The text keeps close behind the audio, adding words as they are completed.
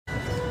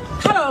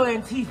Hello,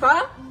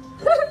 Antifa.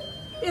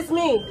 It's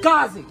me,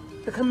 Ghazi,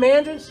 the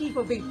Commander-in-Chief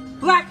of the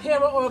Black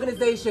Hammer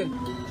Organization.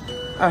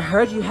 I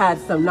heard you had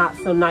some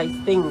not-so-nice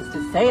things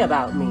to say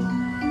about me.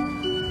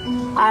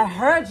 I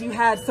heard you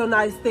had so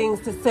nice things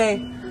to say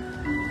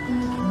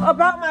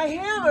about my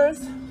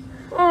hammers.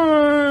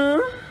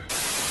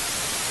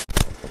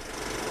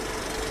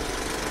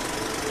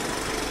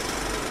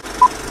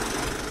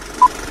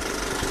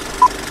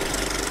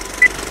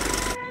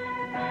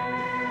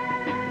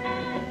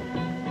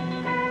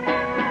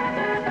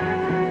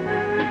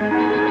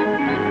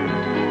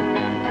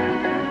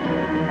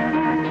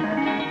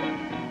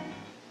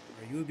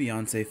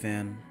 Beyonce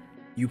fan?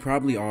 You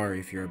probably are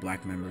if you're a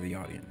black member of the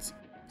audience.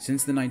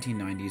 Since the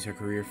 1990s, her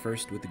career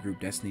first with the group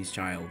Destiny's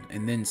Child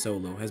and then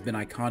solo has been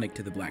iconic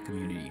to the black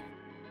community.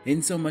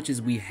 In so much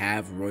as we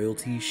have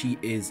royalty, she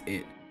is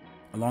it,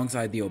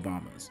 alongside the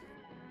Obamas.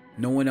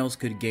 No one else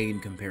could gain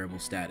comparable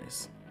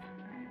status.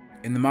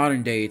 In the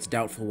modern day, it's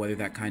doubtful whether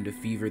that kind of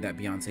fever that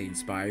Beyonce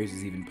inspires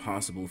is even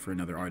possible for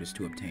another artist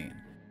to obtain.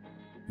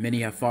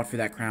 Many have fought for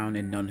that crown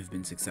and none have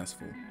been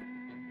successful.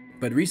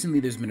 But recently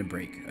there's been a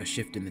break, a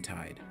shift in the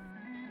tide.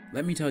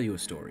 Let me tell you a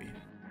story.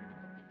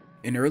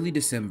 In early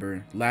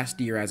December,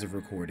 last year as of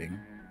recording,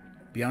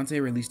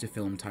 Beyonce released a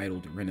film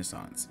titled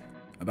Renaissance,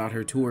 about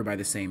her tour by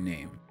the same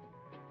name.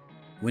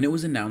 When it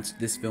was announced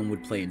this film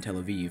would play in Tel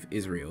Aviv,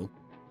 Israel,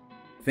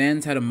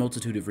 fans had a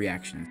multitude of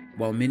reactions.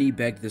 While many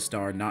begged the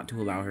star not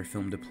to allow her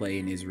film to play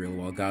in Israel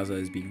while Gaza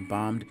is being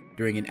bombed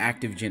during an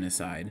active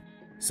genocide,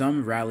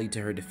 some rallied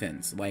to her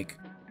defense, like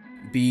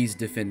bees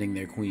defending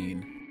their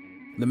queen,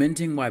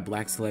 lamenting why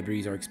black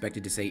celebrities are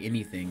expected to say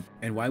anything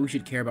and why we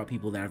should care about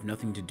people that have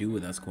nothing to do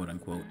with us, quote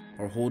unquote,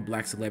 or hold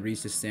black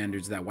celebrities to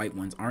standards that white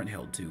ones aren't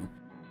held to.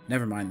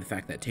 Never mind the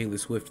fact that Taylor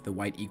Swift, the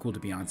white equal to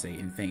Beyonce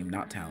in fame,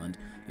 not talent,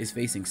 is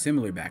facing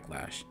similar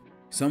backlash.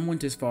 Some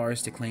went as far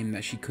as to claim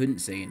that she couldn't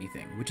say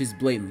anything, which is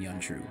blatantly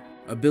untrue.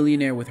 A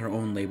billionaire with her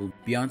own label,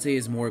 Beyonce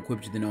is more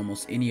equipped than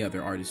almost any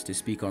other artist to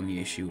speak on the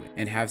issue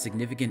and have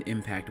significant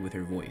impact with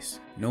her voice.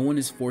 No one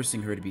is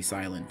forcing her to be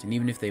silent, and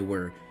even if they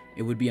were,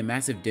 it would be a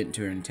massive dent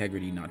to her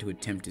integrity not to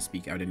attempt to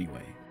speak out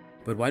anyway.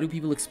 But why do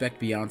people expect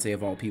Beyonce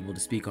of all people to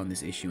speak on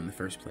this issue in the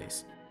first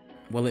place?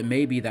 Well, it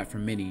may be that for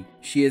many,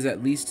 she has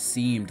at least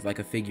seemed like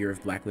a figure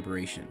of black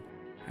liberation,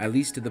 at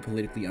least to the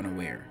politically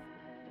unaware.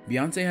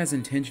 Beyonce has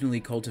intentionally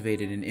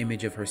cultivated an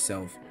image of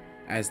herself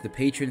as the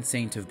patron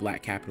saint of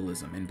black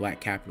capitalism and black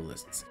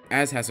capitalists,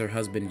 as has her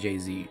husband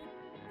Jay-Z.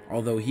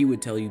 Although he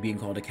would tell you being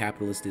called a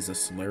capitalist is a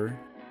slur.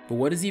 But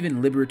what is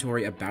even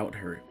liberatory about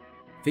her?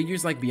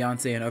 Figures like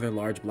Beyonce and other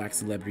large black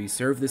celebrities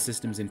serve the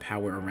systems in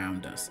power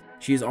around us.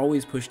 She has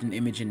always pushed an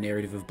image and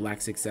narrative of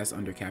black success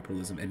under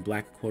capitalism and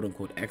black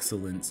quote-unquote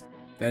excellence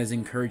that has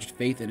encouraged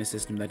faith in a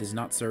system that does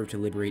not serve to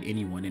liberate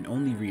anyone and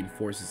only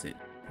reinforces it.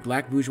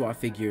 Black bourgeois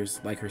figures,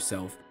 like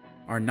herself,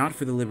 are not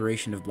for the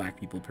liberation of black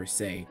people per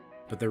se,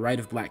 but the right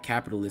of black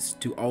capitalists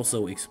to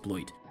also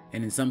exploit,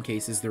 and in some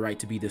cases the right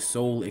to be the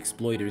sole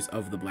exploiters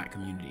of the black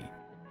community.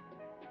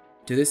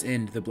 To this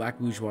end, the black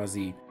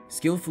bourgeoisie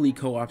skillfully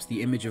co-opts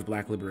the image of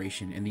black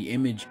liberation and the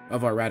image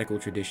of our radical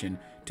tradition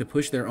to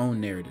push their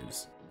own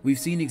narratives. We've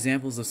seen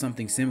examples of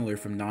something similar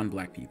from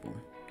non-black people.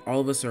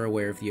 All of us are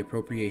aware of the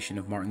appropriation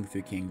of Martin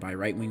Luther King by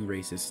right-wing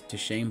racists to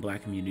shame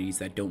black communities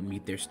that don't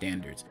meet their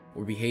standards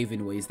or behave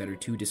in ways that are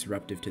too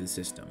disruptive to the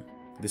system.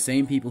 The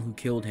same people who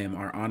killed him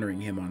are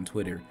honoring him on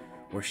Twitter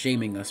or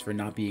shaming us for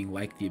not being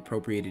like the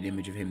appropriated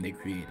image of him they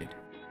created.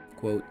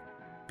 Quote,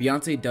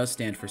 Beyonce does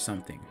stand for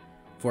something,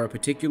 for a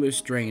particular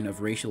strain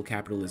of racial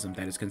capitalism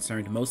that is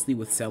concerned mostly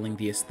with selling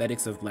the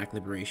aesthetics of black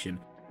liberation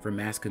for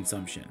mass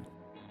consumption.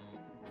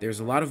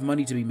 There's a lot of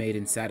money to be made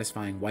in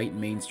satisfying white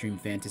mainstream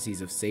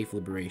fantasies of safe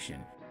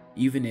liberation,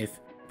 even if,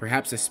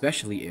 perhaps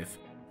especially if,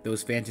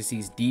 those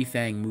fantasies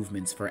defang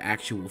movements for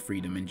actual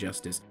freedom and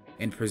justice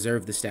and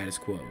preserve the status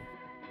quo.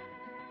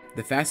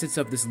 The facets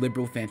of this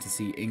liberal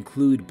fantasy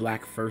include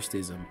black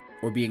firstism,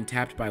 or being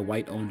tapped by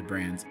white-owned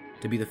brands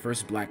to be the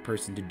first black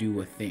person to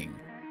do a thing.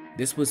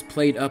 This was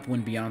played up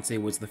when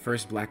Beyonce was the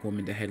first black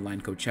woman to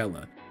headline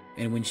Coachella,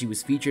 and when she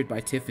was featured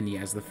by Tiffany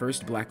as the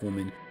first black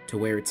woman to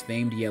wear its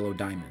famed yellow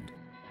diamond,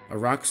 a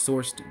rock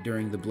sourced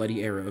during the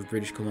bloody era of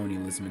British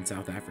colonialism in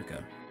South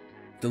Africa.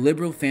 The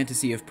liberal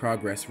fantasy of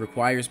progress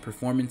requires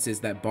performances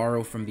that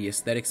borrow from the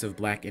aesthetics of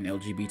black and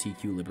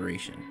LGBTQ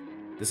liberation.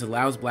 This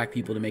allows black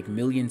people to make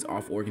millions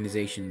off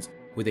organizations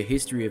with a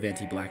history of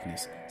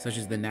anti-blackness, such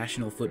as the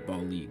National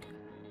Football League,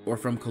 or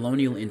from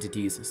colonial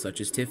entities such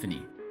as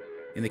Tiffany.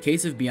 In the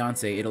case of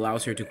Beyonce, it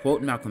allows her to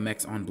quote Malcolm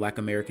X on black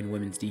American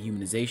women's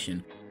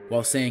dehumanization,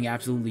 while saying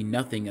absolutely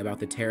nothing about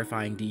the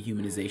terrifying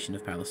dehumanization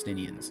of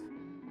Palestinians.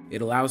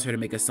 It allows her to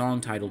make a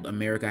song titled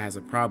America Has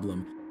a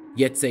Problem,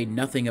 yet say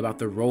nothing about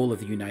the role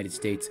of the United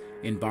States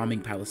in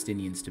bombing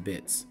Palestinians to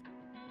bits.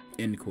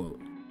 End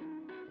quote.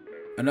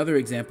 Another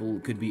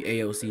example could be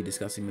AOC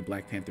discussing the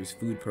Black Panthers'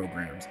 food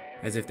programs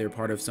as if they're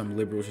part of some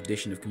liberal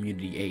tradition of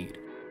community aid,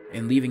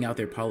 and leaving out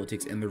their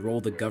politics and the role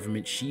the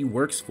government she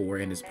works for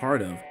and is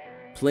part of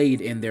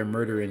played in their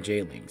murder and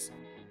jailings.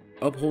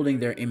 upholding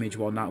their image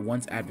while not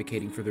once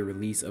advocating for the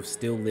release of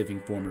still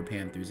living former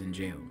Panthers in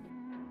jail.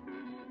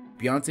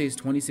 Beyonce's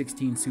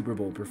 2016 Super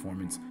Bowl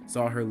performance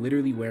saw her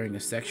literally wearing a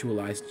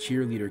sexualized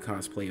cheerleader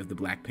cosplay of the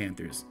Black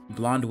Panthers,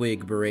 blonde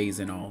wig, berets,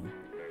 and all.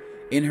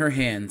 In her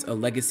hands, a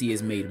legacy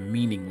is made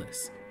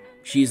meaningless.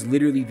 She is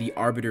literally the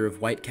arbiter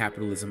of white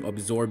capitalism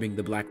absorbing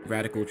the Black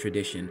radical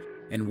tradition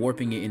and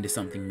warping it into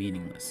something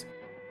meaningless.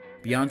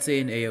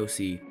 Beyonce and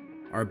AOC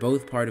are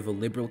both part of a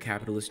liberal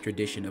capitalist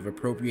tradition of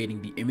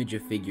appropriating the image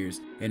of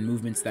figures and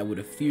movements that would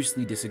have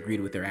fiercely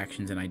disagreed with their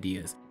actions and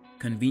ideas,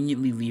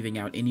 conveniently leaving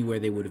out anywhere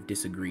they would have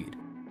disagreed.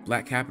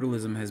 Black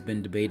capitalism has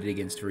been debated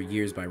against for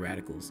years by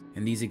radicals,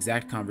 and these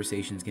exact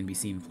conversations can be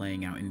seen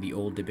playing out in the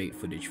old debate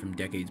footage from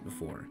decades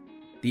before.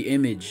 The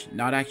image,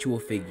 not actual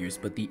figures,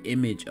 but the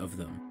image of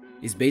them,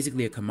 is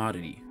basically a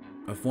commodity,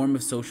 a form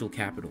of social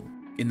capital,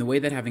 in the way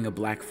that having a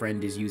black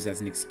friend is used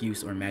as an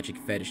excuse or magic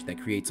fetish that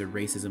creates a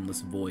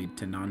racismless void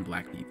to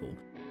non-black people.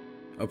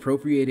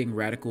 Appropriating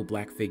radical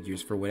black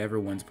figures for whatever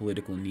one's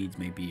political needs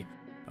may be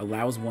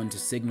allows one to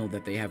signal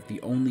that they have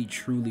the only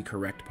truly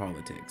correct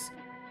politics.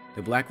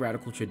 The Black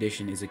radical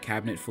tradition is a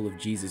cabinet full of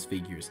Jesus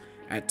figures,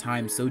 at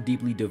times so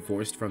deeply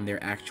divorced from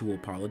their actual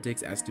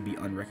politics as to be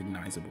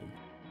unrecognizable.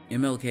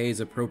 MLK is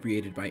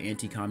appropriated by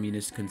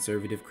anti-communist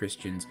conservative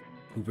Christians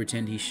who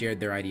pretend he shared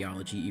their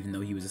ideology even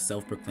though he was a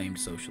self-proclaimed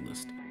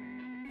socialist.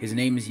 His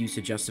name is used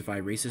to justify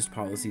racist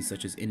policies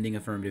such as ending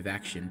affirmative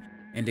action,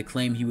 and to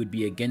claim he would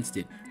be against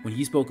it when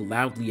he spoke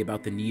loudly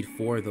about the need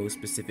for those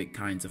specific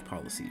kinds of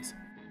policies.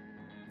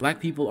 Black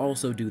people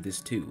also do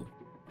this too.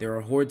 There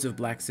are hordes of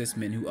black cis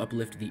men who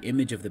uplift the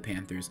image of the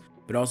Panthers,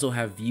 but also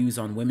have views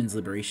on women's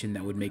liberation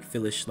that would make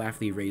Phyllis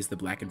Schlafly raise the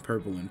black and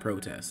purple in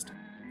protest.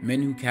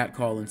 Men who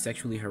catcall and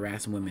sexually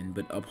harass women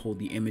but uphold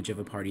the image of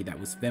a party that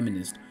was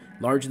feminist,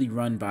 largely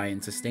run by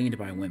and sustained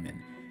by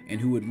women, and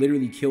who would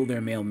literally kill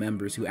their male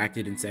members who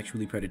acted in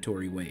sexually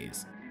predatory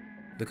ways.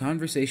 The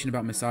conversation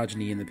about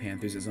misogyny in the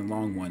Panthers is a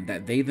long one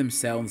that they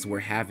themselves were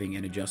having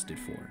and adjusted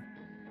for.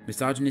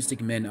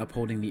 Misogynistic men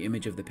upholding the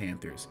image of the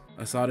Panthers,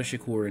 Assata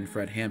Shakur and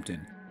Fred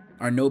Hampton,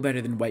 are no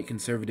better than white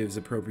conservatives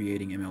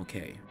appropriating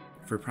MLK.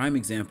 For prime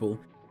example,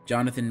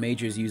 Jonathan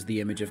Majors used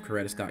the image of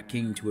Coretta Scott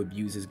King to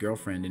abuse his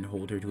girlfriend and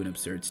hold her to an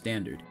absurd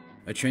standard,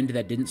 a trend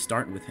that didn't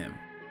start with him.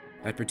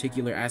 That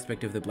particular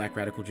aspect of the Black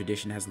radical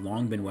tradition has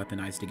long been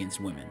weaponized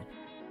against women.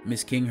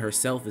 Miss King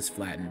herself is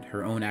flattened,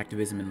 her own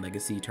activism and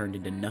legacy turned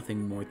into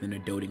nothing more than a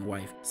doting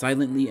wife,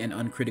 silently and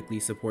uncritically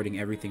supporting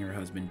everything her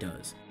husband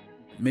does.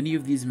 Many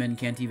of these men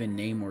can't even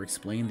name or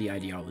explain the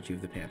ideology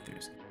of the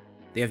Panthers.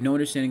 They have no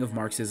understanding of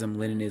Marxism,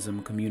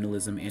 Leninism,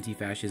 communalism,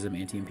 anti-fascism,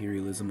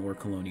 anti-imperialism, or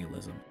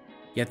colonialism.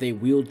 Yet they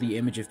wield the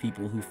image of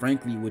people who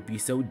frankly would be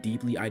so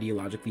deeply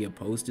ideologically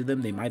opposed to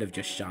them they might have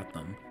just shot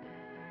them.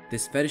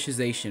 This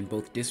fetishization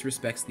both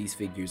disrespects these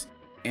figures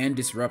and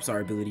disrupts our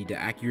ability to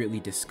accurately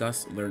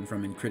discuss, learn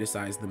from, and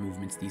criticize the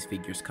movements these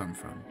figures come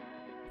from.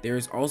 There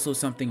is also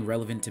something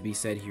relevant to be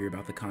said here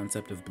about the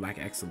concept of black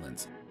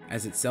excellence,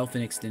 as itself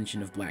an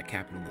extension of black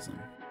capitalism.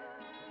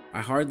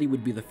 I hardly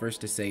would be the first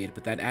to say it,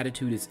 but that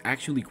attitude is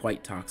actually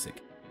quite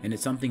toxic, and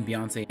it's something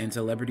Beyonce and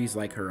celebrities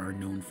like her are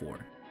known for.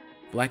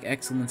 Black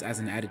excellence as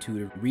an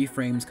attitude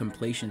reframes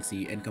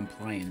complacency and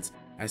compliance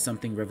as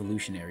something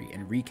revolutionary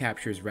and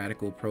recaptures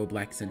radical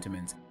pro-black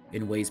sentiments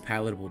in ways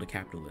palatable to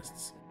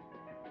capitalists.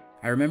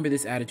 I remember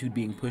this attitude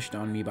being pushed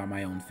on me by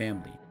my own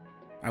family.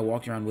 I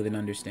walked around with an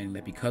understanding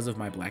that because of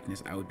my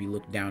blackness I would be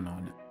looked down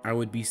on. I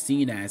would be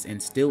seen as,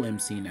 and still am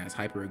seen as,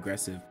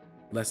 hyper-aggressive,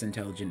 less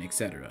intelligent,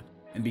 etc.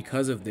 And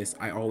because of this,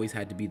 I always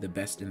had to be the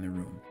best in the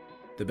room.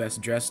 The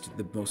best dressed,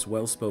 the most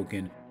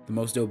well-spoken, the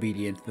most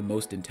obedient, the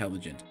most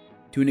intelligent.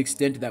 To an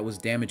extent that was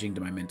damaging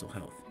to my mental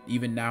health.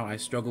 Even now, I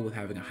struggle with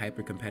having a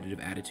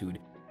hyper-competitive attitude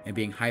and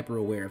being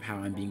hyper-aware of how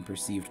I'm being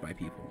perceived by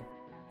people.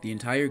 The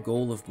entire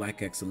goal of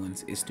black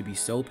excellence is to be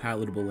so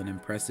palatable and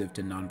impressive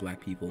to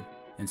non-black people,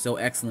 and so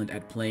excellent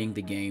at playing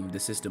the game the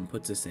system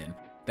puts us in,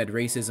 that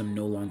racism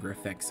no longer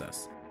affects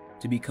us.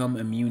 To become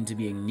immune to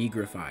being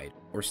negrified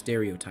or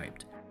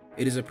stereotyped.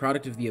 It is a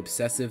product of the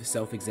obsessive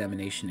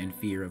self-examination and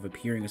fear of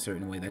appearing a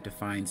certain way that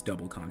defines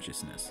double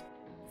consciousness.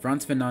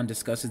 Frantz Fanon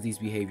discusses these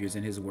behaviors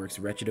in his works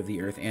Wretched of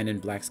the Earth and in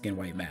Black Skin,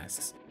 White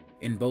Masks.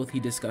 In both, he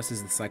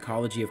discusses the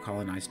psychology of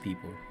colonized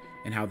people,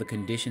 and how the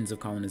conditions of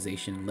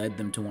colonization led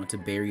them to want to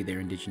bury their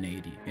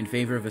indigeneity, in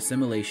favor of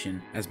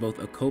assimilation as both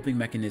a coping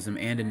mechanism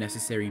and a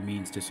necessary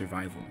means to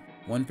survival.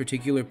 One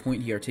particular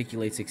point he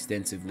articulates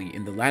extensively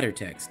in the latter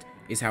text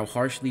is how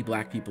harshly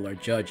black people are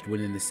judged when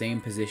in the same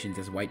positions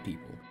as white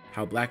people,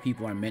 how black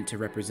people are meant to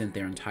represent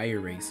their entire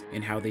race,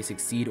 and how they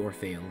succeed or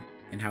fail,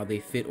 and how they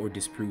fit or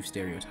disprove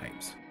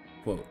stereotypes.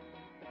 Quote,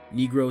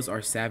 "Negroes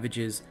are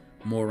savages,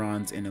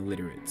 morons, and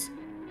illiterates.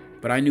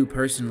 But I knew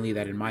personally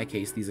that in my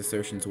case these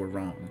assertions were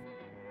wrong.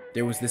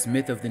 There was this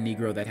myth of the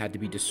Negro that had to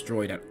be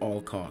destroyed at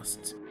all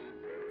costs.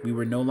 We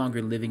were no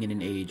longer living in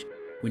an age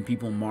when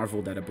people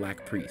marveled at a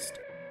black priest.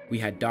 We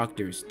had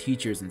doctors,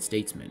 teachers, and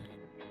statesmen.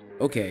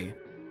 Okay,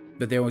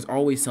 but there was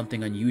always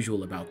something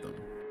unusual about them.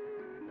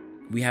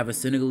 We have a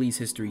Senegalese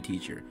history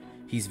teacher.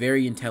 He's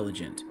very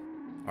intelligent.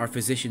 Our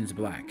physician's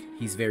black,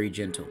 he's very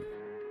gentle.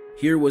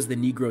 Here was the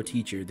Negro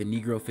teacher, the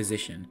Negro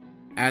physician.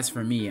 As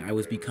for me, I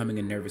was becoming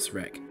a nervous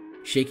wreck,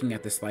 shaking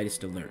at the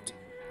slightest alert.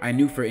 I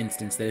knew, for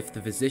instance, that if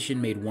the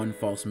physician made one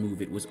false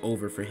move, it was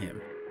over for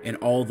him, and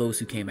all those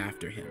who came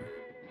after him.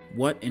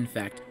 What, in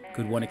fact,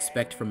 could one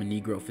expect from a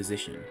Negro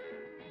physician?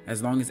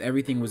 As long as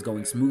everything was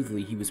going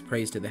smoothly, he was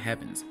praised to the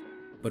heavens.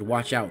 But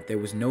watch out, there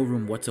was no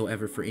room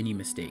whatsoever for any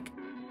mistake.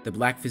 The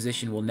black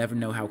physician will never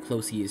know how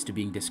close he is to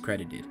being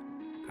discredited.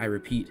 I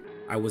repeat,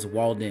 I was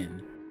walled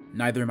in.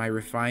 Neither my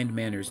refined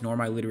manners, nor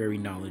my literary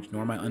knowledge,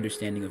 nor my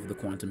understanding of the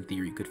quantum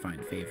theory could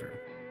find favor."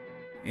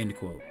 End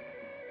quote.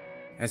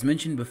 As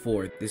mentioned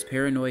before, this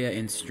paranoia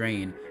and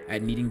strain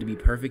at needing to be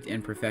perfect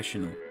and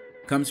professional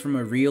comes from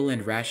a real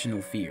and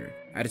rational fear.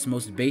 At its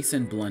most base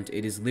and blunt,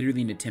 it is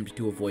literally an attempt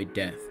to avoid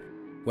death,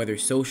 whether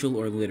social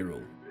or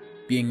literal.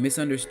 Being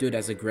misunderstood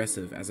as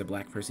aggressive as a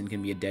black person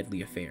can be a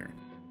deadly affair.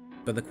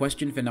 But the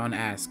question Fanon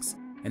asks,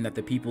 and that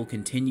the people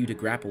continue to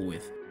grapple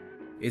with,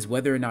 is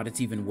whether or not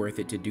it's even worth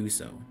it to do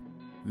so.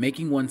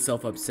 Making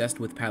oneself obsessed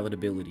with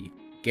palatability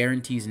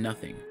guarantees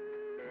nothing.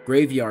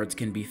 Graveyards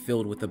can be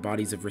filled with the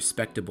bodies of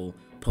respectable,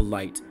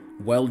 polite,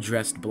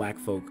 well-dressed black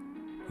folk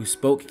who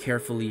spoke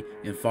carefully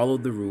and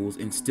followed the rules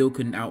and still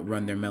couldn't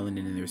outrun their melanin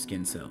in their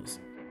skin cells.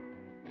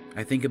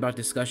 I think about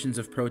discussions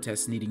of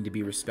protests needing to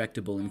be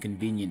respectable and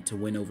convenient to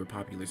win over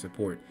popular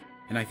support,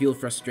 and I feel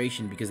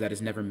frustration because that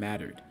has never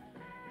mattered.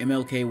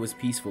 MLK was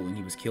peaceful and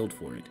he was killed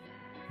for it.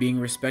 Being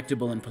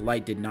respectable and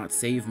polite did not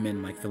save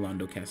men like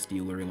Philando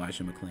Castile or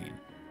Elijah McClain.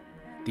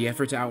 The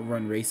effort to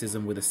outrun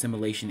racism with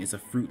assimilation is a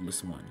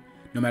fruitless one.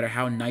 No matter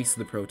how nice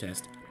the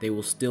protest, they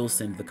will still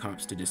send the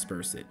cops to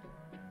disperse it.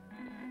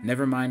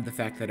 Never mind the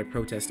fact that a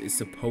protest is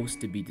supposed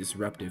to be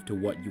disruptive to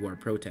what you are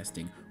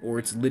protesting, or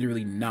it's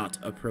literally not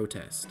a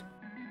protest.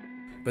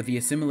 But the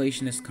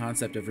assimilationist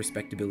concept of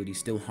respectability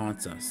still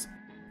haunts us.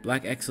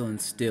 Black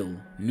excellence still,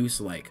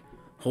 noose-like,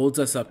 holds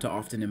us up to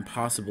often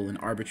impossible and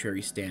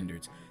arbitrary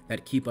standards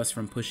that keep us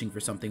from pushing for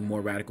something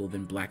more radical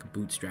than black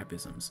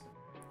bootstrapisms.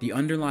 The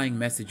underlying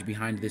message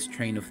behind this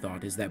train of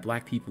thought is that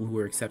black people who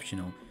are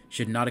exceptional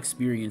should not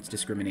experience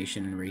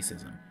discrimination and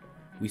racism.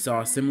 We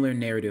saw a similar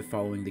narrative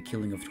following the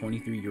killing of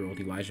 23-year-old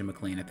Elijah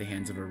McClain at the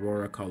hands of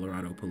Aurora,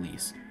 Colorado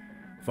police.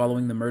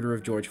 Following the murder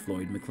of George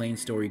Floyd,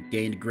 McClain's story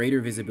gained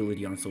greater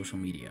visibility on social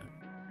media.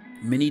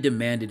 Many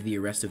demanded the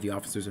arrest of the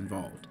officers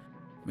involved.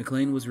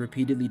 McClain was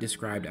repeatedly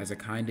described as a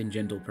kind and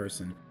gentle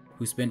person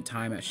who spent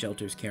time at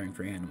shelters caring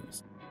for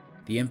animals.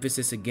 The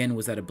emphasis again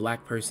was that a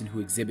black person who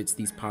exhibits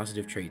these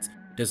positive traits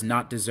does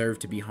not deserve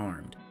to be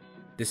harmed.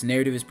 This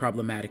narrative is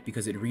problematic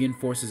because it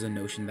reinforces a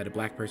notion that a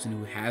black person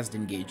who has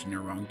engaged in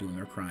a wrongdoing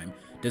or crime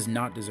does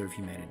not deserve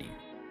humanity.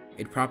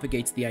 It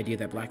propagates the idea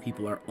that black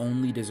people are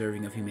only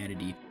deserving of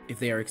humanity if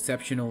they are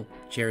exceptional,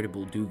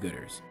 charitable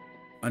do-gooders.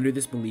 Under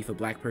this belief, a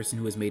black person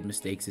who has made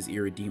mistakes is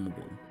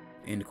irredeemable."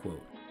 End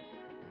quote.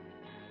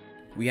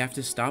 We have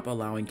to stop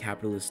allowing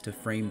capitalists to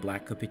frame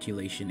black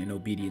capitulation and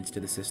obedience to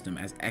the system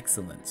as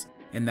excellence,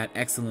 and that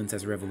excellence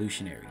as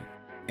revolutionary.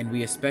 And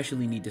we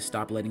especially need to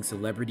stop letting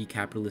celebrity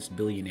capitalist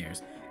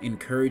billionaires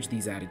encourage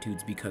these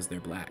attitudes because they're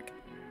black.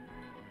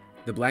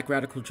 The black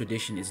radical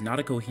tradition is not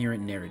a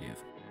coherent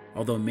narrative.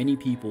 Although many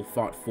people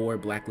fought for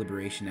black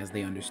liberation as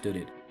they understood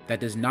it, that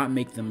does not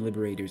make them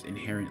liberators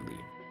inherently.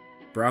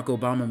 Barack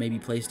Obama may be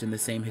placed in the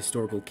same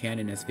historical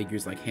canon as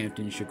figures like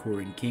Hampton,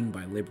 Shakur, and King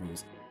by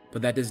liberals,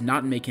 but that does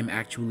not make him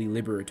actually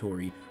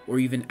liberatory or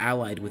even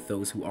allied with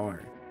those who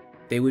are.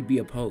 They would be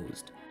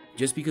opposed.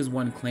 Just because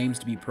one claims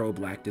to be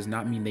pro-black does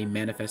not mean they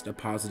manifest a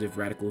positive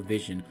radical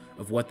vision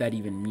of what that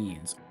even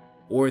means,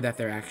 or that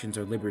their actions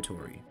are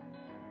liberatory.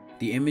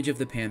 The image of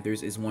the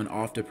Panthers is one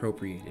oft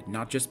appropriated,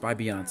 not just by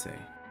Beyonce.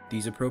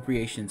 These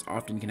appropriations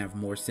often can have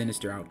more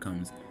sinister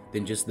outcomes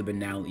than just the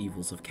banal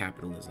evils of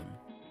capitalism.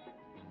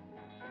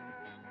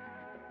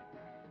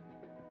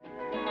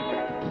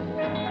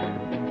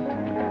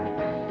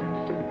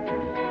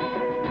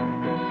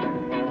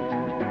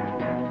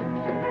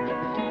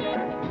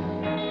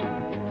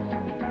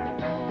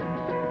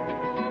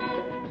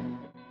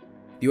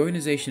 The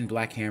organization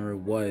Black Hammer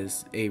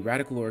was a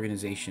radical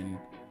organization,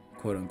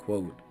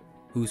 quote-unquote,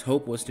 whose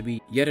hope was to be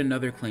yet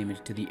another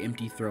claimant to the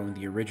empty throne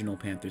the original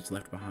Panthers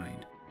left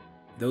behind.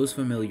 Those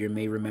familiar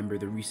may remember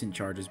the recent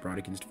charges brought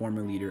against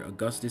former leader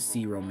Augustus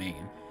C.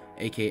 Romaine,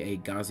 aka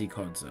Ghazi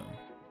Kodzo.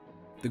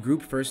 The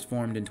group first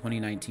formed in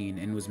 2019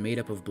 and was made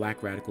up of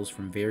black radicals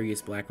from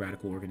various black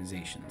radical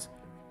organizations.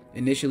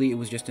 Initially, it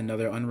was just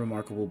another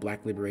unremarkable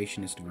black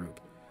liberationist group,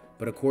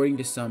 but according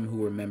to some who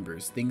were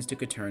members, things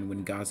took a turn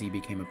when Ghazi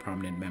became a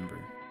prominent member.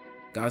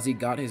 Ghazi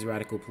got his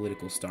radical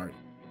political start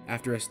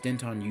after a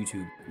stint on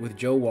YouTube with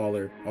Joe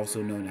Waller,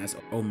 also known as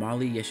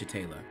Omali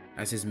Yeshitela,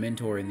 as his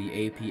mentor in the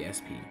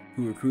APSP,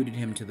 who recruited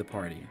him to the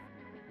party.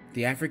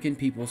 The African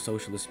People's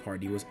Socialist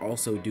Party was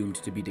also doomed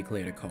to be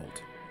declared a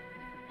cult.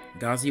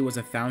 Ghazi was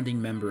a founding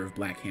member of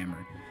Black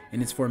Hammer,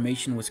 and its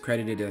formation was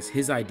credited as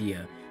his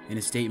idea in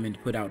a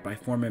statement put out by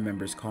former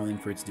members calling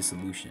for its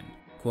dissolution.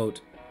 Quote,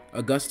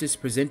 Augustus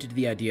presented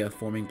the idea of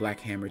forming Black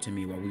Hammer to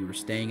me while we were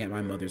staying at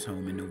my mother's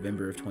home in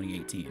November of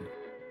 2018.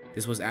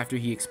 This was after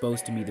he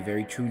exposed to me the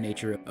very true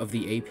nature of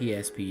the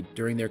APSP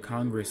during their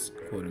Congress,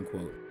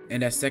 quote-unquote,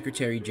 and as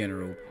Secretary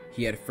General,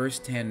 he had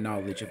first-hand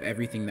knowledge of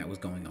everything that was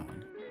going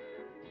on.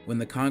 When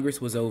the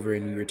Congress was over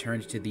and we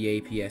returned to the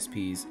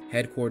APSP's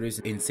headquarters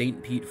in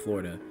St. Pete,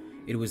 Florida,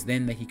 it was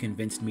then that he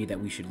convinced me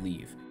that we should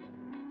leave.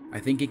 I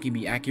think it can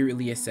be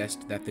accurately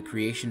assessed that the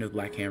creation of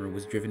Black Hammer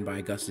was driven by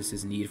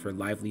Augustus's need for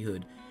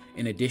livelihood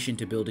in addition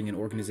to building an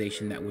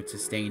organization that would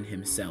sustain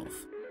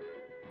himself.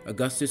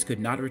 Augustus could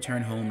not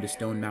return home to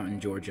Stone Mountain,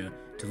 Georgia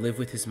to live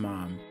with his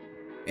mom,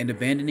 and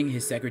abandoning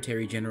his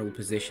Secretary General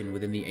position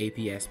within the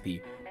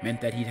APSP meant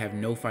that he'd have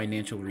no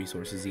financial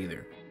resources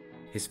either.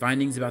 His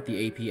findings about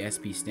the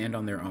APSP stand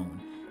on their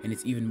own, and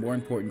it's even more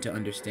important to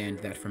understand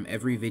that from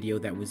every video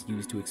that was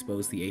used to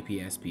expose the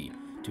APSP,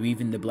 to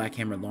even the Black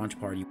Hammer launch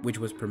party, which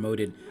was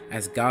promoted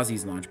as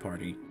Ghazi's launch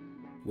party,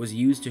 was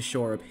used to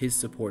shore up his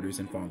supporters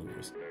and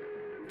followers.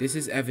 This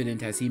is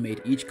evident as he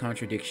made each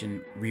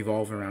contradiction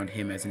revolve around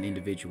him as an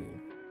individual.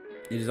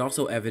 It is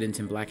also evident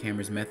in Black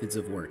Hammer's methods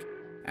of work,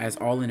 as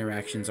all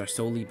interactions are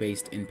solely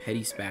based in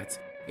petty spats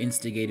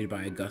instigated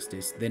by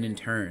Augustus, then in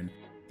turn,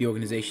 the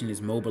organization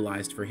is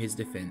mobilized for his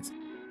defense,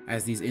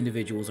 as these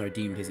individuals are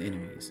deemed his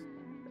enemies.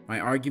 My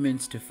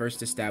arguments to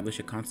first establish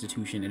a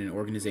constitution and an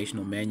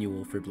organizational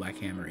manual for Black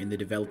Hammer in the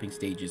developing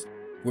stages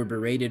were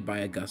berated by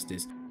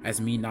Augustus as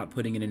me not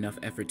putting in enough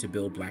effort to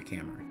build Black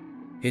Hammer.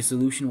 His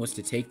solution was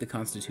to take the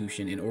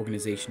constitution and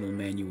organizational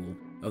manual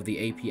of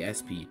the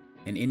APSP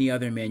and any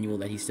other manual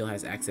that he still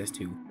has access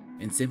to,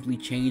 and simply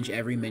change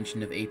every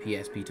mention of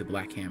APSP to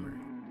Black Hammer.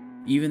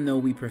 Even though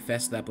we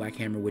professed that Black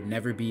Hammer would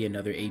never be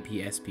another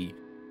APSP,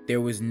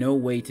 there was no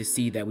way to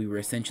see that we were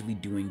essentially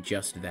doing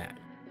just that.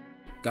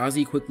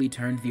 Ghazi quickly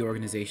turned the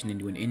organization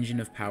into an engine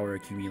of power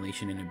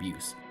accumulation and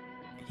abuse.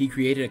 He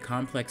created a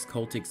complex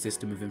cultic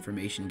system of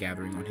information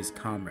gathering on his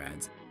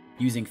comrades,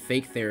 using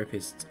fake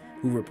therapists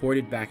who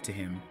reported back to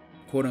him,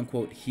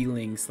 quote-unquote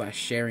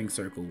healing/sharing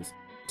circles,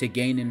 to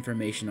gain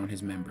information on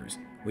his members,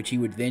 which he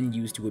would then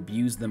use to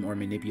abuse them or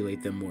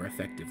manipulate them more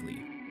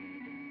effectively.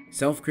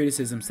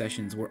 Self-criticism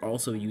sessions were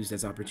also used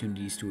as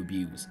opportunities to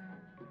abuse.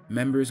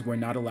 Members were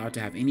not allowed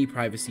to have any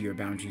privacy or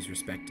boundaries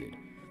respected.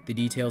 The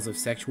details of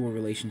sexual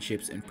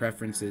relationships and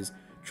preferences,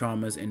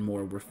 traumas, and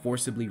more were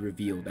forcibly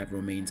revealed at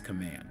Romaine's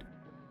command.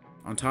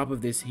 On top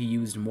of this, he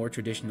used more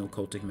traditional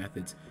cultic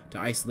methods to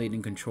isolate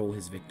and control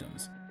his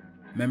victims.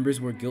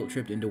 Members were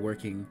guilt-tripped into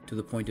working to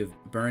the point of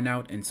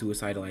burnout and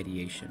suicidal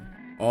ideation.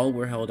 All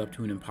were held up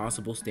to an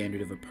impossible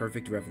standard of a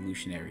perfect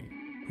revolutionary,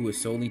 who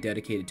is solely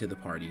dedicated to the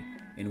party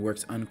and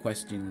works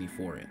unquestioningly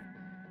for it.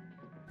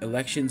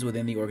 Elections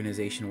within the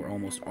organization were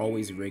almost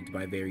always rigged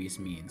by various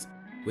means,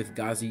 with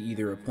Ghazi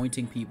either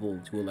appointing people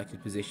to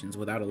elected positions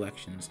without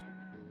elections,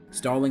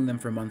 stalling them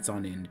for months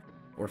on end,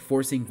 or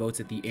forcing votes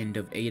at the end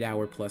of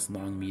 8-hour-plus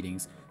long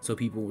meetings so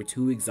people were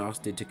too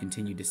exhausted to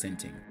continue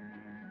dissenting.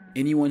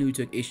 Anyone who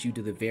took issue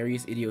to the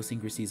various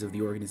idiosyncrasies of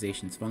the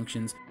organization's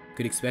functions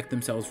could expect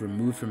themselves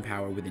removed from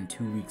power within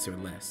 2 weeks or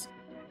less,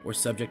 or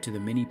subject to the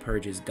many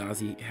purges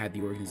Ghazi had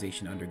the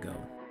organization undergo.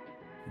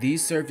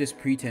 These served as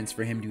pretense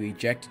for him to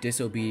eject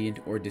disobedient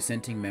or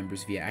dissenting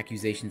members via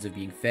accusations of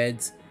being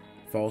feds,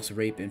 false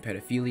rape and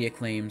pedophilia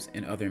claims,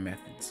 and other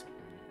methods.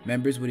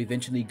 Members would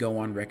eventually go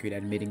on record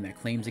admitting that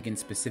claims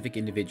against specific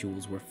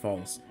individuals were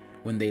false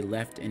when they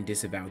left and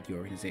disavowed the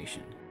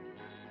organization.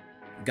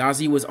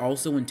 Ghazi was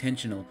also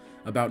intentional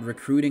about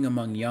recruiting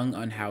among young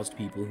unhoused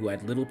people who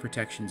had little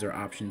protections or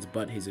options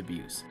but his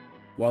abuse.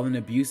 While an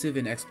abusive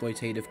and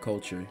exploitative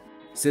culture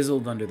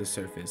sizzled under the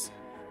surface,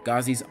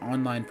 Ghazi's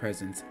online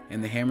presence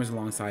and the Hammers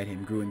alongside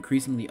him grew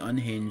increasingly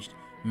unhinged,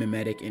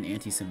 mimetic, and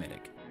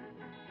anti-Semitic.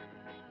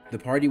 The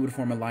party would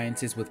form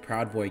alliances with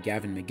Proud Boy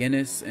Gavin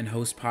McGinnis and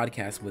host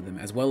podcasts with him,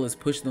 as well as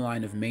push the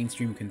line of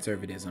mainstream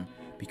conservatism,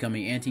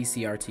 becoming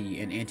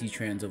anti-CRT and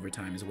anti-trans over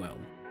time as well.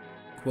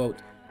 Quote,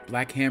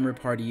 Black Hammer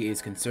Party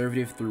is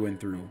conservative through and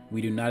through.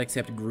 We do not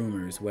accept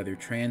groomers, whether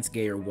trans,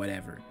 gay, or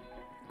whatever.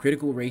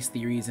 Critical race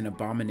theory is an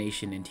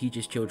abomination and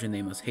teaches children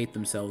they must hate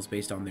themselves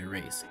based on their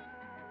race.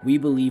 We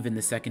believe in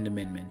the Second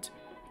Amendment.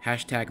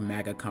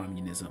 #MAGA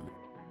communism.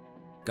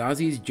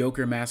 Ghazi's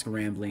Joker mask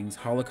ramblings,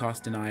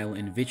 Holocaust denial,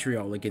 and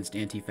vitriol against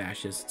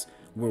anti-fascists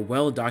were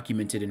well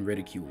documented and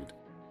ridiculed.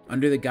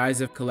 Under the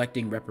guise of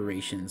collecting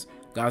reparations,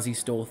 Ghazi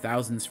stole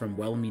thousands from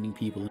well-meaning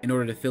people in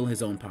order to fill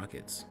his own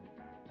pockets.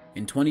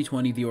 In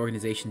 2020, the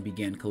organization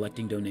began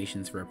collecting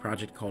donations for a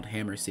project called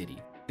Hammer City.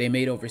 They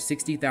made over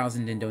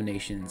 $60,000 in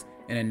donations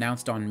and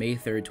announced on May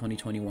 3,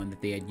 2021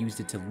 that they had used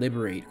it to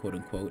liberate,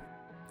 quote-unquote,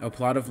 a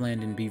plot of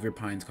land in Beaver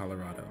Pines,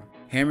 Colorado.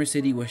 Hammer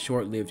City was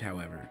short-lived,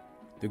 however.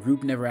 The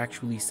group never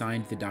actually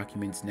signed the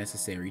documents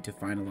necessary to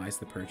finalize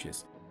the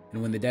purchase,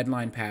 and when the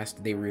deadline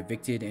passed, they were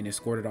evicted and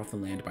escorted off the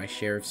land by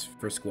sheriffs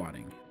for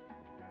squatting.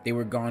 They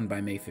were gone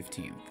by May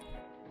 15th.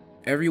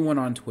 Everyone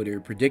on Twitter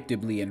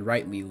predictably and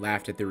rightly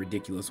laughed at the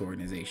ridiculous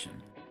organization.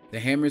 The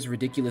Hammer's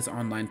ridiculous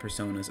online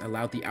personas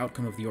allowed the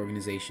outcome of the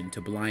organization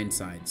to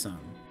blindside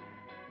some.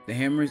 The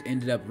Hammers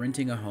ended up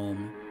renting a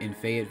home in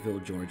Fayetteville,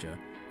 Georgia,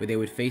 where they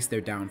would face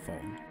their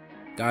downfall.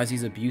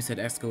 Ghazi's abuse had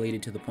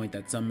escalated to the point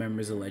that some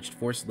members alleged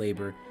forced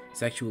labor,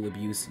 sexual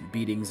abuse,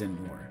 beatings, and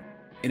more.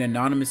 An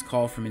anonymous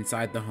call from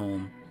inside the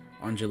home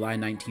on July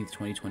 19,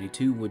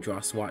 2022 would draw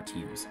SWAT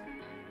teams.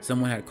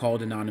 Someone had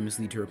called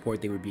anonymously to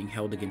report they were being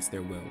held against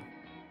their will.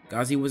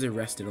 Ghazi was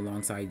arrested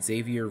alongside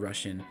Xavier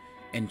Russian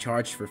and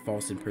charged for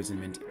false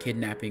imprisonment,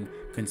 kidnapping,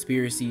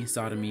 conspiracy,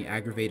 sodomy,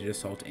 aggravated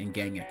assault, and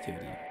gang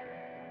activity.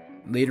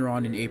 Later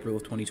on in April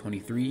of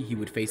 2023, he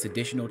would face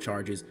additional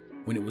charges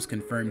when it was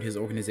confirmed his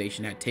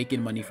organization had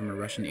taken money from a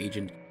Russian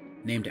agent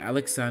named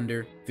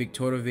Alexander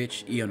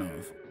Viktorovich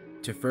Ionov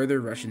to further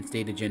Russian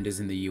state agendas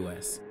in the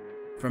US.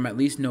 From at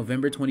least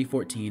November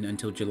 2014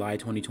 until July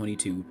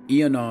 2022,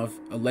 Ionov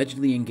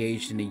allegedly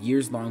engaged in a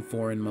years-long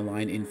foreign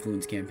malign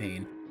influence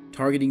campaign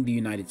targeting the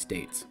United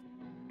States.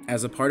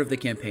 As a part of the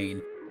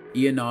campaign,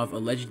 Ionov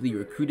allegedly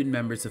recruited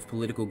members of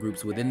political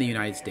groups within the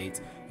United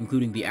States,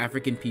 including the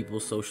African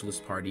People's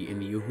Socialist Party in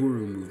the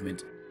Uhuru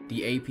movement,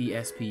 the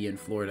APSP in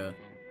Florida,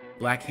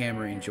 Black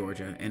Hammer in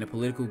Georgia, and a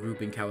political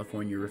group in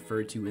California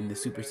referred to in the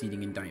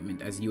superseding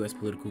indictment as U.S.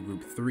 Political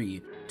Group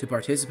 3, to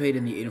participate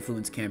in the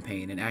influence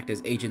campaign and act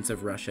as agents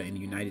of Russia in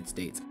the United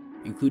States,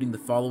 including the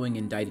following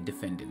indicted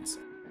defendants: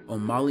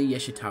 Omali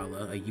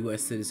Yeshitala, a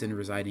U.S. citizen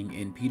residing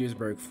in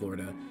Petersburg,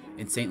 Florida,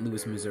 and St.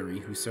 Louis, Missouri,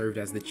 who served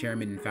as the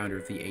chairman and founder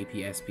of the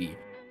APSP;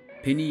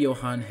 Penny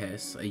Johann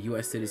Hess, a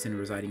U.S. citizen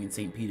residing in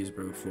St.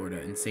 Petersburg, Florida,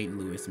 and St.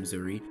 Louis,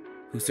 Missouri,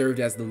 who served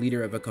as the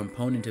leader of a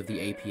component of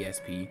the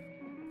APSP;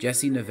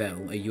 Jesse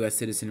Novell, a U.S.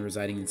 citizen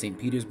residing in St.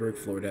 Petersburg,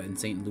 Florida, and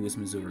St. Louis,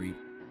 Missouri,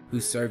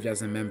 who served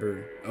as a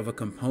member of a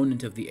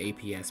component of the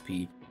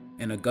APSP;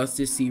 and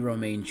Augustus C.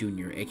 Romaine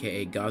Jr.,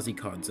 aka Ghazi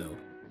Kodzo,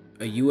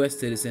 a U.S.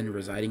 citizen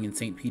residing in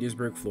St.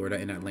 Petersburg, Florida,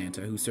 and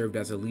Atlanta, who served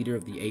as a leader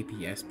of the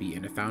APSP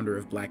and a founder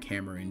of Black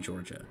Hammer in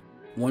Georgia.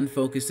 One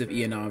focus of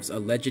Ionov's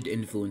alleged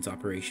influence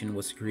operation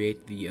was to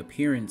create the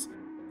appearance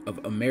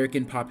of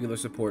American popular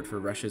support for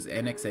Russia's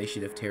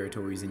annexation of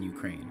territories in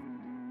Ukraine.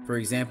 For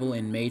example,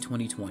 in May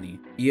 2020,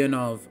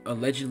 Ionov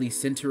allegedly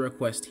sent a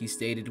request he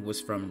stated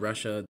was from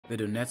Russia, the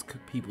Donetsk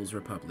People's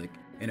Republic,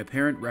 in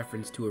apparent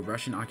reference to a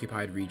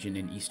Russian-occupied region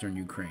in eastern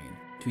Ukraine,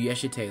 to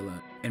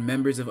Yeshitela and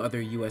members of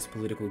other U.S.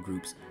 political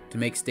groups to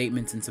make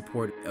statements in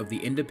support of the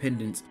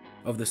independence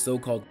of the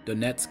so-called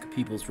Donetsk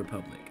People's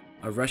Republic,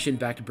 a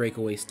Russian-backed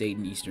breakaway state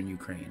in eastern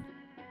Ukraine.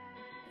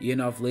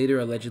 Ionov later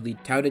allegedly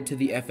touted to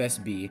the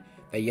FSB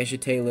that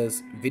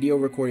Yeshitela's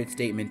video-recorded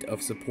statement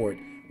of support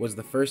was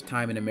the first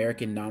time an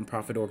American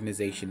nonprofit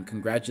organization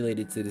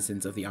congratulated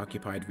citizens of the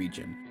occupied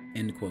region."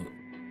 End quote.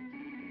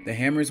 The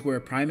Hammers were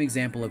a prime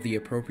example of the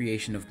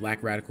appropriation of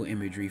black radical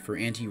imagery for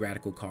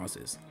anti-radical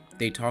causes.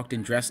 They talked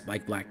and dressed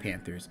like Black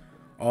Panthers,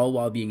 all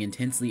while being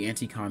intensely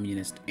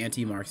anti-communist,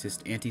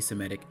 anti-Marxist,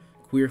 anti-Semitic,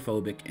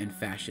 queerphobic, and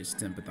fascist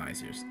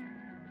sympathizers.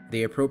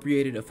 They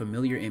appropriated a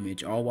familiar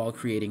image, all while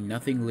creating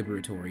nothing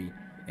liberatory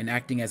and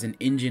acting as an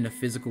engine of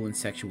physical and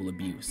sexual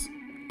abuse.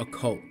 A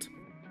cult.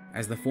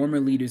 As the former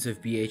leaders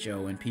of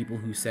BHO and people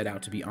who set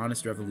out to be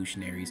honest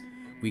revolutionaries,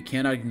 we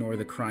cannot ignore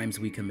the crimes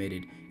we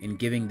committed in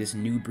giving this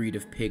new breed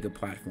of pig a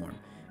platform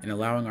and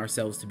allowing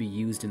ourselves to be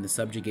used in the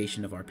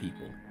subjugation of our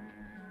people.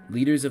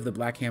 Leaders of the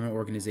Black Hammer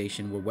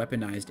organization were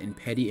weaponized in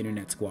petty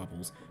internet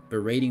squabbles,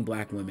 berating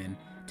black women,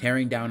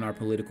 tearing down our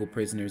political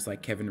prisoners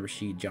like Kevin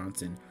Rashid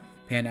Johnson,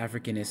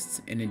 Pan-Africanists,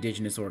 and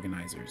indigenous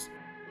organizers.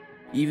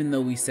 Even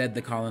though we said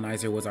the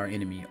colonizer was our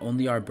enemy,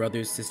 only our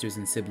brothers, sisters,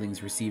 and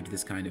siblings received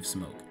this kind of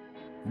smoke.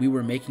 We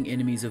were making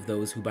enemies of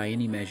those who by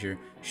any measure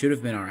should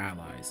have been our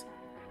allies.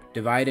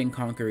 Divide and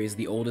conquer is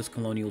the oldest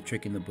colonial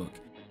trick in the book,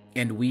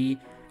 and we,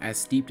 as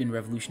steeped in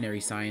revolutionary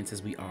science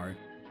as we are,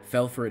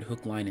 fell for it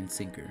hook, line, and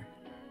sinker.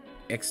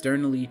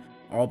 Externally,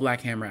 all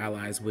Black Hammer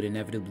allies would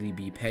inevitably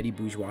be petty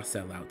bourgeois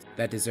sellouts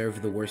that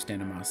deserved the worst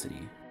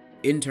animosity.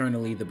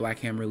 Internally, the Black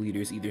Hammer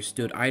leaders either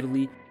stood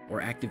idly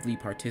or actively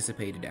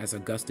participated, as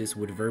Augustus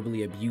would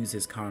verbally abuse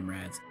his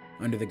comrades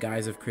under the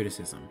guise of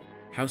criticism.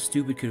 How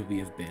stupid could we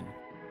have been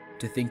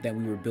to think that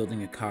we were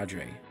building a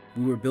cadre?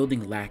 We were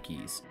building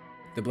lackeys.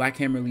 The Black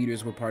Hammer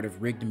leaders were part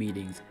of rigged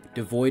meetings,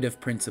 devoid of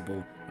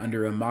principle,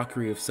 under a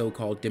mockery of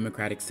so-called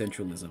democratic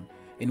centralism,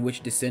 in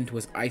which dissent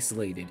was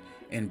isolated,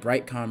 and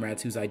bright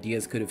comrades whose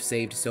ideas could have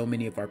saved so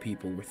many of our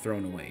people were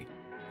thrown away.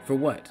 For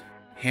what?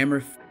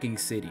 Hammer fucking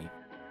City.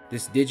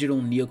 This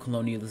digital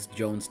neo-colonialist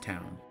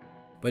Jonestown.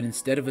 But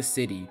instead of a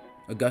city,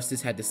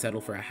 Augustus had to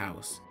settle for a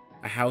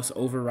house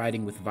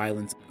overriding with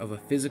violence of a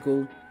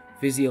physical,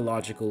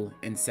 physiological,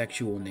 and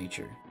sexual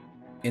nature.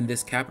 In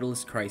this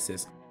capitalist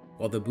crisis,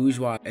 while the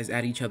bourgeois is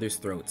at each other's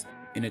throats,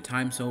 in a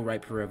time so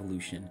ripe for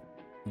revolution,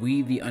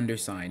 we, the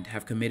undersigned,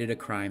 have committed a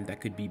crime that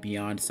could be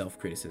beyond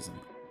self-criticism.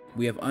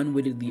 We have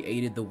unwittingly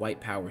aided the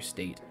white power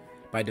state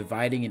by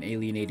dividing and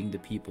alienating the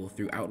people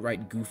through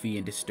outright goofy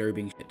and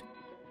disturbing shit.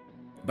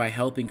 By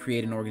helping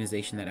create an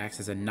organization that acts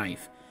as a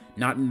knife,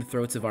 not in the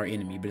throats of our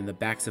enemy, but in the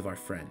backs of our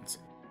friends.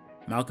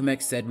 Malcolm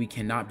X said we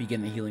cannot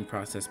begin the healing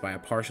process by a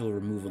partial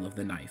removal of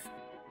the knife.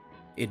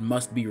 It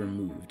must be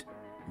removed.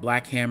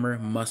 Black Hammer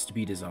must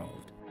be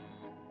dissolved.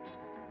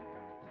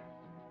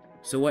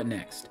 So what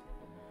next?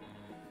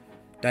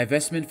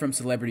 Divestment from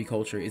celebrity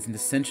culture is an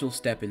essential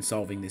step in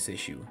solving this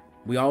issue.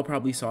 We all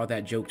probably saw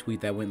that joke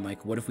tweet that went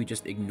like, what if we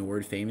just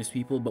ignored famous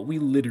people? But we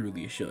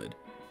literally should.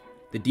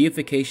 The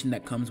deification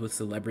that comes with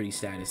celebrity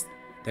status,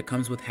 that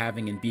comes with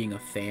having and being a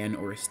fan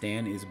or a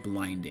stan, is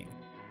blinding.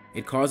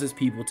 It causes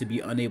people to be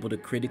unable to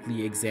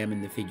critically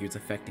examine the figures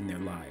affecting their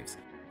lives,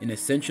 an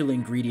essential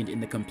ingredient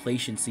in the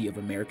complacency of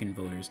American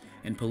voters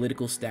and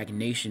political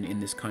stagnation in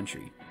this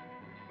country.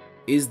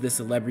 Is the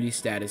celebrity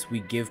status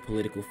we give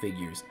political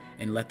figures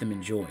and let them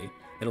enjoy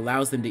that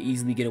allows them to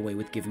easily get away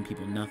with giving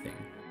people nothing.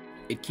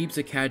 It keeps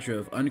a cadre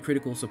of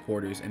uncritical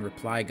supporters and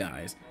reply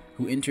guys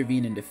who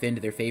intervene and defend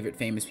their favorite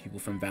famous people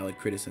from valid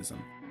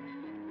criticism.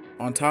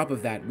 On top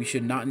of that, we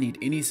should not need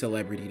any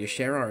celebrity to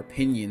share our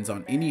opinions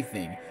on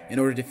anything in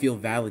order to feel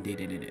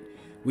validated in it,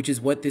 which is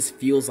what this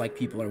feels like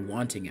people are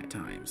wanting at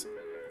times.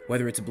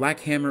 Whether it's Black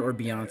Hammer or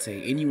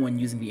Beyonce, anyone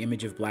using the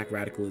image of black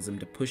radicalism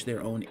to push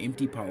their own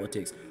empty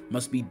politics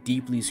must be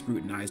deeply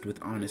scrutinized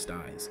with honest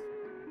eyes.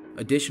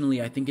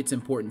 Additionally, I think it's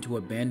important to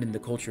abandon the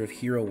culture of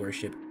hero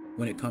worship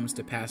when it comes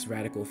to past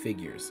radical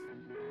figures.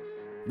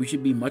 We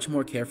should be much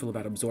more careful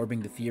about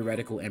absorbing the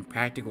theoretical and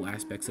practical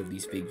aspects of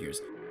these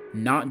figures,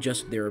 not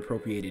just their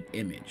appropriated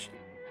image.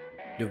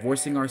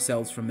 Divorcing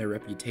ourselves from their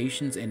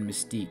reputations and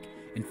mystique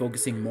and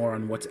focusing more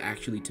on what's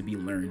actually to be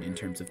learned in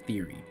terms of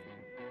theory.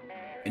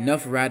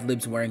 Enough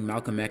radlibs wearing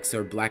Malcolm X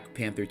or Black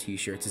Panther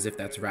t-shirts as if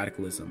that's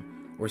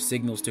radicalism, or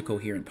signals to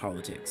coherent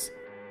politics.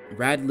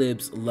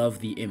 Radlibs love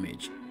the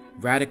image.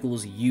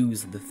 Radicals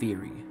use the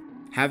theory.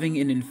 Having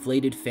an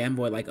inflated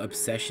fanboy-like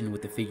obsession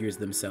with the figures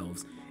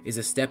themselves is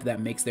a step that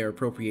makes their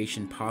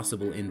appropriation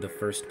possible in the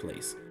first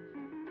place.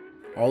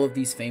 All of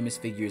these famous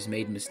figures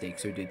made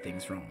mistakes or did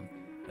things wrong.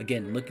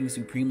 Again, looking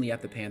supremely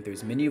at the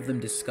Panthers, many of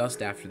them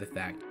discussed after the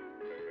fact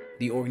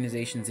the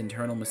organization's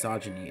internal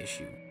misogyny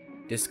issue,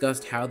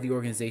 discussed how the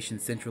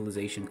organization's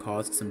centralization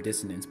caused some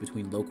dissonance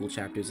between local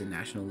chapters and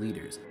national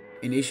leaders,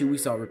 an issue we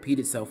saw repeat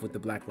itself with the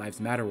Black Lives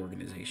Matter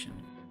organization.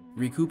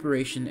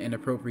 Recuperation and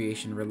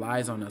appropriation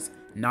relies on us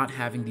not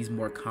having these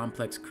more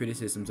complex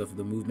criticisms of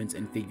the movements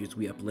and figures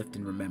we uplift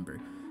and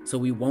remember, so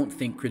we won't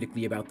think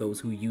critically about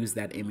those who use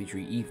that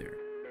imagery either.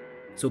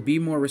 So be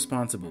more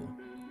responsible.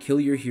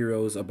 Kill your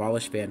heroes,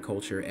 abolish fan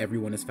culture,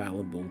 everyone is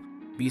fallible.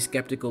 Be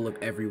skeptical of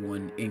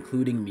everyone,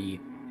 including me,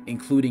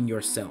 including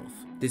yourself.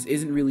 This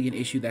isn't really an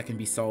issue that can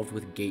be solved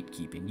with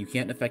gatekeeping. You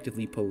can't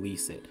effectively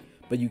police it,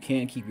 but you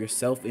can keep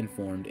yourself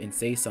informed and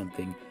say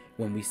something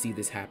when we see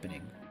this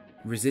happening.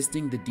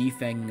 Resisting the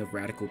defanging of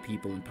radical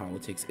people in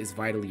politics is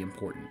vitally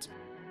important.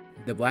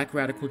 The Black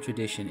radical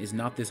tradition is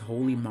not this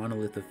holy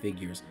monolith of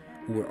figures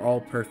who were all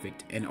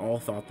perfect and all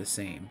thought the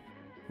same.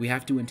 We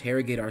have to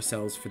interrogate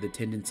ourselves for the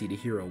tendency to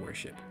hero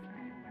worship.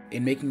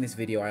 In making this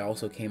video, I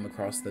also came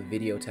across the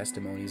video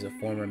testimonies of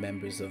former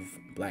members of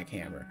Black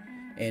Hammer,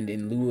 and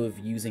in lieu of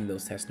using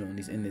those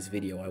testimonies in this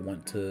video, I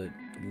want to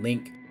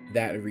link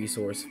that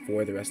resource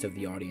for the rest of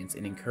the audience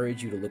and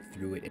encourage you to look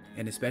through it,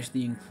 and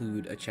especially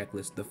include a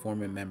checklist the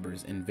former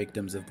members and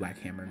victims of Black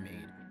Hammer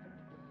made.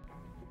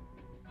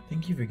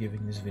 Thank you for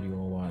giving this video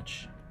a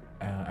watch.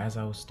 As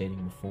I was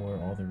stating before,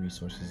 all the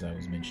resources I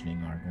was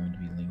mentioning are going to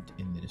be linked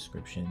in the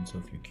description, so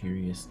if you're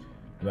curious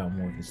about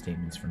more of the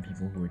statements from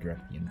people who were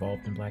directly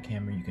involved in Black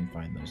Hammer, you can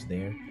find those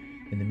there.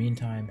 In the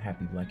meantime,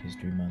 happy Black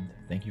History Month.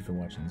 Thank you for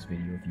watching this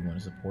video. If you want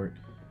to support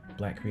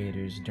Black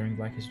creators during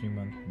Black History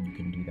Month, you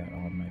can do that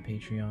on my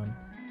Patreon,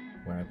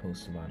 where I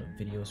post a lot of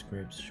video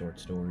scripts, short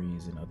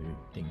stories, and other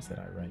things that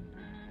I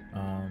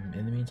write.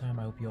 In the meantime,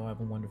 I hope you all have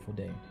a wonderful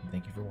day.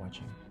 Thank you for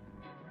watching.